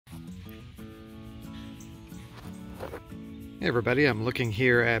Hey everybody, I'm looking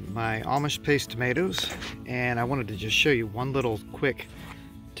here at my Amish paste tomatoes, and I wanted to just show you one little quick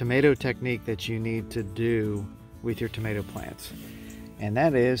tomato technique that you need to do with your tomato plants, and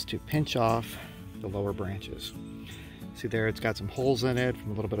that is to pinch off the lower branches. See there, it's got some holes in it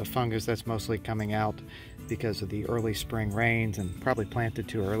from a little bit of fungus that's mostly coming out because of the early spring rains and probably planted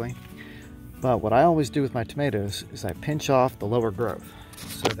too early. But what I always do with my tomatoes is I pinch off the lower growth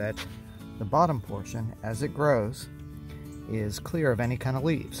so that the bottom portion, as it grows, is clear of any kind of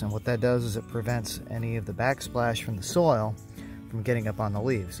leaves. And what that does is it prevents any of the backsplash from the soil from getting up on the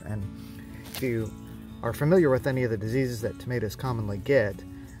leaves. And if you are familiar with any of the diseases that tomatoes commonly get,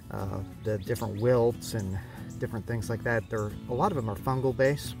 the different wilts and different things like that, a lot of them are fungal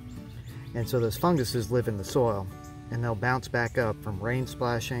based, and so those funguses live in the soil and they'll bounce back up from rain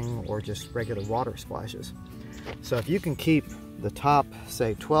splashing or just regular water splashes. So if you can keep the top,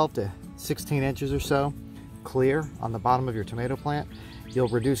 say 12 to 16 inches or so clear on the bottom of your tomato plant, you'll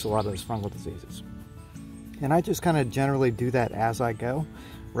reduce a lot of those fungal diseases. And I just kind of generally do that as I go.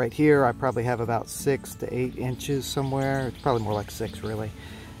 Right here I probably have about 6 to 8 inches somewhere, it's probably more like 6 really,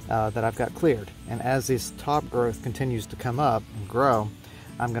 that I've got cleared. And as this top growth continues to come up and grow,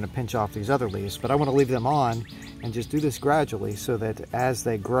 I'm going to pinch off these other leaves, but I want to leave them on and just do this gradually so that as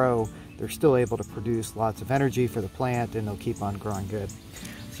they grow, they're still able to produce lots of energy for the plant and they'll keep on growing good.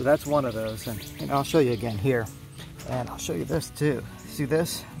 So that's one of those, and I'll show you again here, and I'll show you this too. See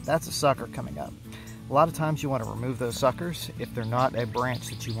this? That's a sucker coming up. A lot of times you want to remove those suckers if they're not a branch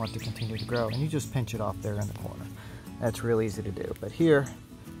that you want to continue to grow, and you just pinch it off there in the corner. That's real easy to do. But here,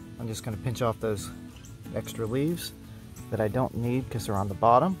 I'm just going to pinch off those extra leaves that I don't need because they're on the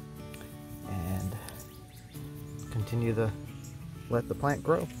bottom, and continue to let the plant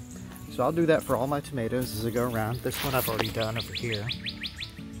grow. So I'll do that for all my tomatoes as I go around. This one I've already done over here.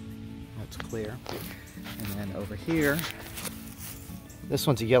 That's clear. And then over here, this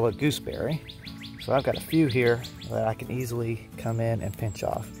one's a yellow gooseberry. So I've got a few here that I can easily come in and pinch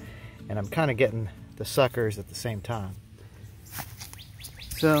off. And I'm kind of getting the suckers at the same time.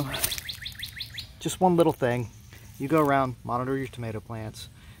 So just one little thing. You go around, monitor your tomato plants,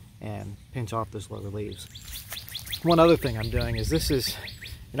 and pinch off those lower leaves. One other thing I'm doing is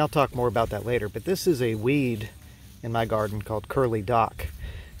and I'll talk more about that later, but this is a weed in my garden called curly dock.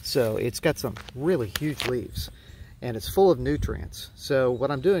 So it's got some really huge leaves and it's full of nutrients. So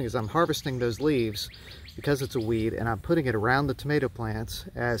what I'm doing is I'm harvesting those leaves because it's a weed, and I'm putting it around the tomato plants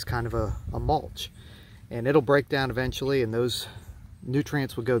as kind of a mulch. And it'll break down eventually and those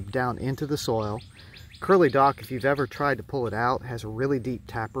nutrients will go down into the soil. Curly dock, if you've ever tried to pull it out, has a really deep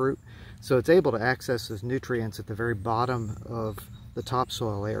taproot. So it's able to access those nutrients at the very bottom of the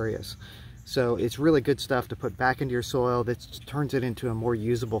topsoil areas. So it's really good stuff to put back into your soil that turns it into a more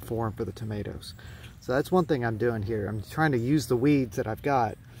usable form for the tomatoes. So that's one thing I'm doing here. I'm trying to use the weeds that I've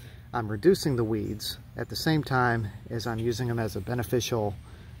got. I'm reducing the weeds at the same time as I'm using them as a beneficial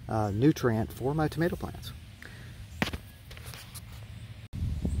nutrient for my tomato plants.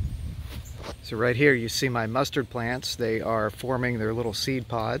 So right here you see my mustard plants. They are forming their little seed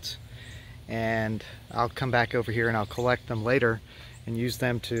pods, and I'll come back over here and I'll collect them later and use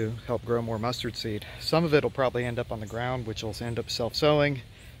them to help grow more mustard seed. Some of it will probably end up on the ground, which will end up self-sowing,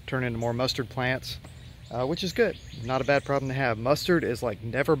 turn into more mustard plants, which is good. Not a bad problem to have. Mustard is like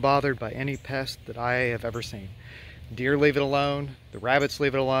never bothered by any pest that I have ever seen. Deer leave it alone, the rabbits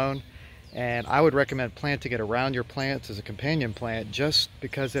leave it alone, and I would recommend planting it around your plants as a companion plant just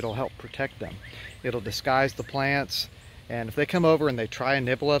because it'll help protect them. It'll disguise the plants, and if they come over and they try a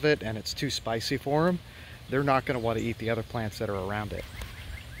nibble of it and it's too spicy for them, they're not going to want to eat the other plants that are around it.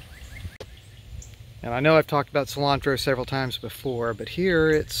 And I know I've talked about cilantro several times before, but here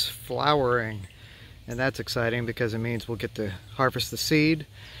it's flowering, and that's exciting because it means we'll get to harvest the seed,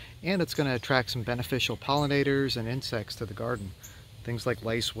 and it's going to attract some beneficial pollinators and insects to the garden. Things like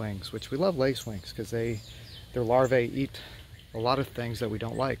lacewings, which we love lacewings because their larvae eat a lot of things that we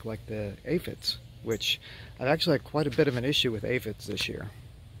don't like the aphids, which I've actually had quite a bit of an issue with aphids this year.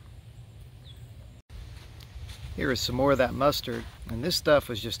 Here is some more of that mustard, and this stuff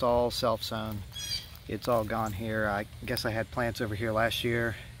was just all self-sown. It's all gone here. I guess I had plants over here last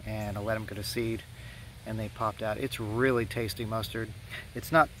year and I let them go to seed and they popped out. It's really tasty mustard. It's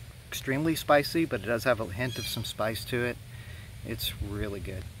not extremely spicy, but it does have a hint of some spice to it. It's really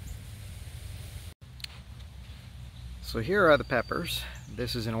good. So here are the peppers.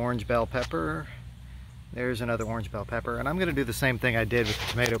 This is an orange bell pepper. There's another orange bell pepper, and I'm going to do the same thing I did with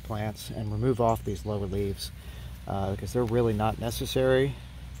the tomato plants and remove off these lower leaves because they're really not necessary,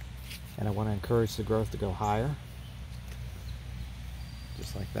 and I want to encourage the growth to go higher,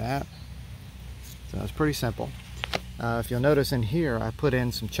 just like that. So it's pretty simple. If you'll notice in here, I put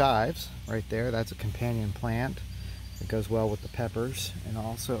in some chives right there. That's a companion plant. It goes well with the peppers. And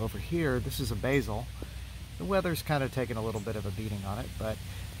also over here, this is a basil. The weather's kind of taken a little bit of a beating on it, but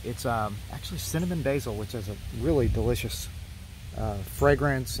it's actually cinnamon basil, which has a really delicious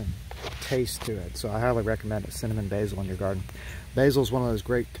fragrance and taste to it. So I highly recommend it, cinnamon basil in your garden. Basil is one of those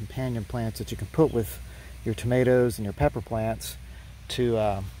great companion plants that you can put with your tomatoes and your pepper plants to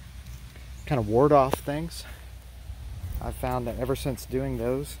kind of ward off things. I've found that ever since doing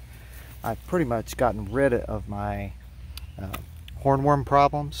those, I've pretty much gotten rid of my hornworm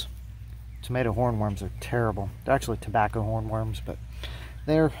problems. Tomato hornworms are terrible. They're actually tobacco hornworms, but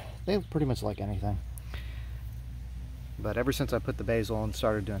they pretty much like anything. But ever since I put the basil and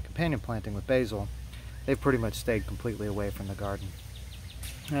started doing companion planting with basil, they've pretty much stayed completely away from the garden.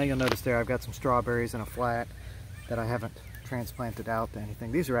 Now you'll notice there I've got some strawberries in a flat that I haven't transplanted out to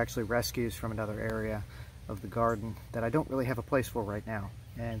anything. These are actually rescues from another area of the garden that I don't really have a place for right now.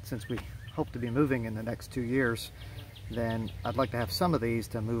 And since we hope to be moving in the next 2 years, then I'd like to have some of these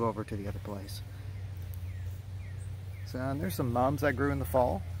to move over to the other place. So there's some mums I grew in the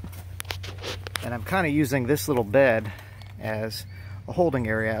fall. And I'm kind of using this little bed as a holding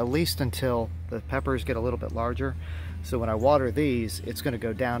area, at least until the peppers get a little bit larger. So when I water these, it's going to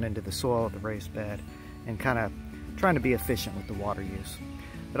go down into the soil of the raised bed, and kind of trying to be efficient with the water use.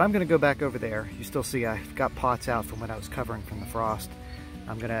 But I'm going to go back over there. You still see I've got pots out from when I was covering from the frost.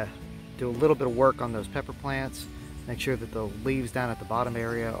 I'm going to do a little bit of work on those pepper plants, make sure that the leaves down at the bottom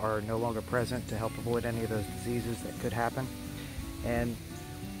area are no longer present to help avoid any of those diseases that could happen. And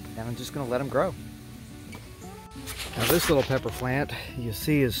I'm just going to let them grow. Now this little pepper plant you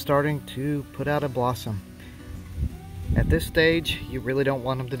see is starting to put out a blossom. At this stage, you really don't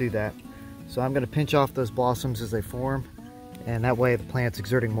want them to do that. So I'm going to pinch off those blossoms as they form, and that way the plant's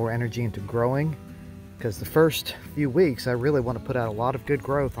exerting more energy into growing, because the first few weeks I really want to put out a lot of good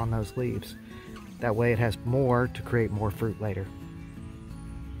growth on those leaves. That way it has more to create more fruit later.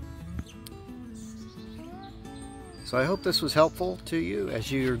 So I hope this was helpful to you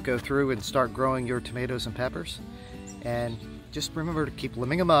as you go through and start growing your tomatoes and peppers. And just remember to keep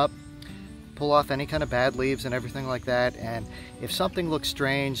limbing them up, pull off any kind of bad leaves and everything like that. And if something looks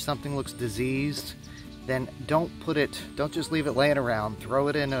strange, something looks diseased, then don't just leave it laying around. Throw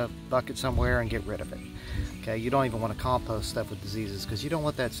it in a bucket somewhere and get rid of it. Okay, you don't even want to compost stuff with diseases, because you don't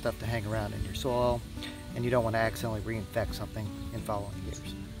want that stuff to hang around in your soil, and you don't want to accidentally reinfect something in following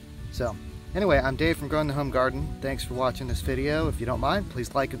years. So anyway, I'm Dave from Growing the Home Garden. Thanks for watching this video. If you don't mind,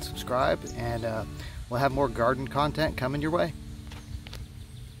 please like and subscribe, and we'll have more garden content coming your way.